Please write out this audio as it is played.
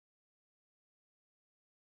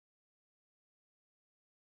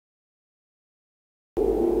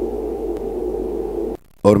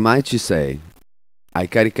Ormai ci sei. Hai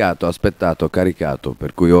caricato, aspettato, caricato,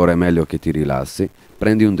 per cui ora è meglio che ti rilassi,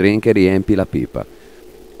 prendi un drink e riempi la pipa.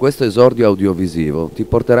 Questo esordio audiovisivo ti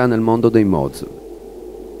porterà nel mondo dei mods.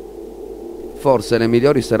 Forse le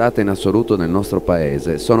migliori serate in assoluto nel nostro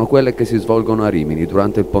paese sono quelle che si svolgono a Rimini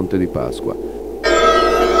durante il ponte di Pasqua.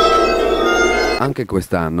 Anche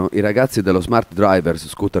quest'anno i ragazzi dello Smart Drivers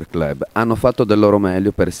Scooter Club hanno fatto del loro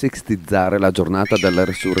meglio per sixtizzare la giornata della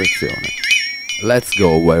resurrezione. Let's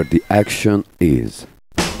go where the action is.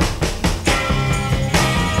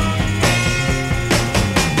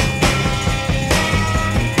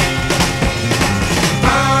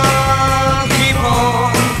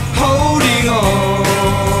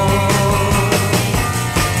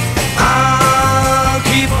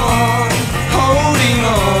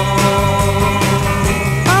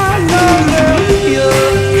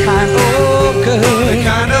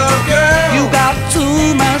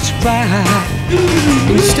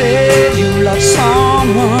 Instead you let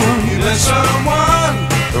someone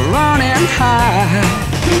running high.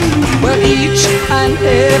 Well, each and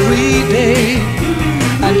every day,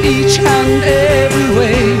 and each and every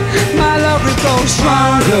way, my love will grow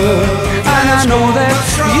stronger, and I know that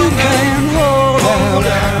you can hold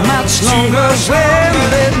out much longer. Well,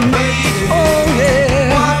 let me, oh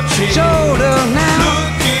yeah, shoulder now,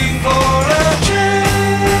 looking for a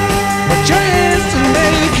chance to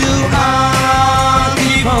make you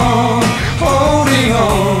on, holding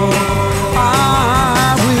on.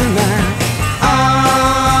 I will now.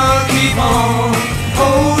 I'll keep on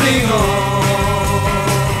holding on.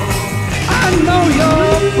 I know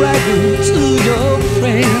you're bragging to your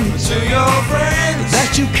friends,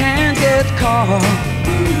 that you can't get caught,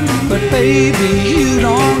 but baby you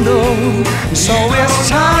don't know. So it's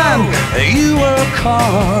time you work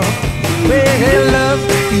hard. Well, love,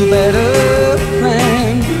 you better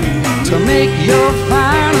plan to make your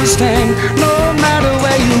final stand. No matter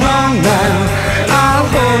where you run now, I'll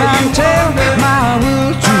hold on till my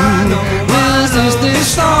will to resist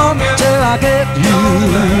this thought till I get you.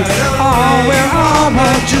 Oh, well, I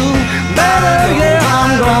want you better, yeah,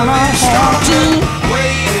 I'm gonna haunt you.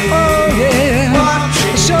 Oh yeah,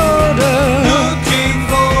 shoulder, looking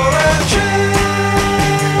for a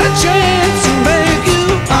chance to make you.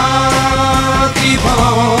 I'll keep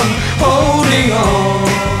on holding on.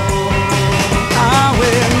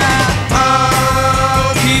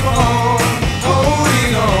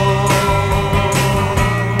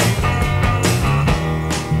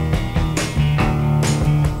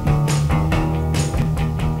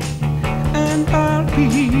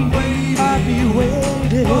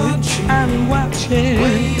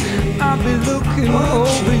 I'll be looking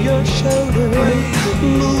over your shoulder.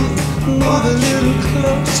 Move a little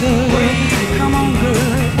closer. Come on,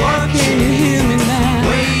 girl. Can you hear me now?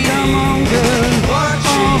 Come on, girl.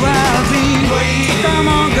 Oh, I'll be. Come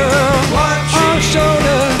on, girl. On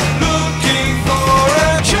shoulder. Looking for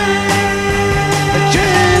a chance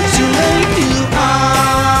to make you.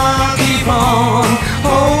 I'll keep on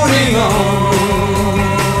holding on.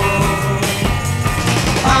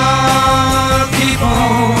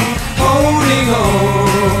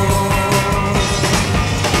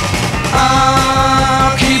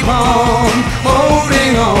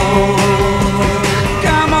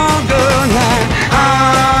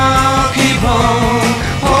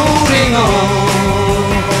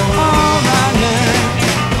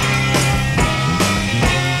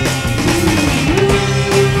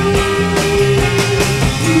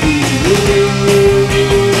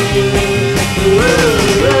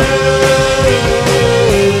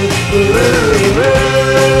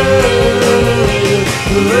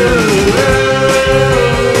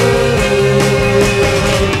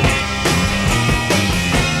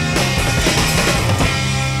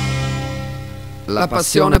 La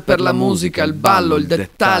passione per la musica, il ballo, il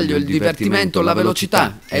dettaglio, il divertimento, la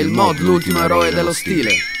velocità. È il mod l'ultimo eroe dello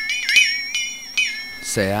stile.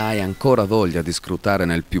 Se hai ancora voglia di scrutare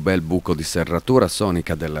nel più bel buco di serratura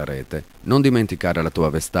sonica della rete, non dimenticare la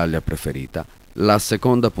tua vestaglia preferita, la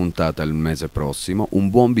seconda puntata il mese prossimo,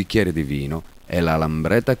 un buon bicchiere di vino e la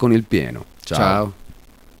lambretta con il pieno. Ciao!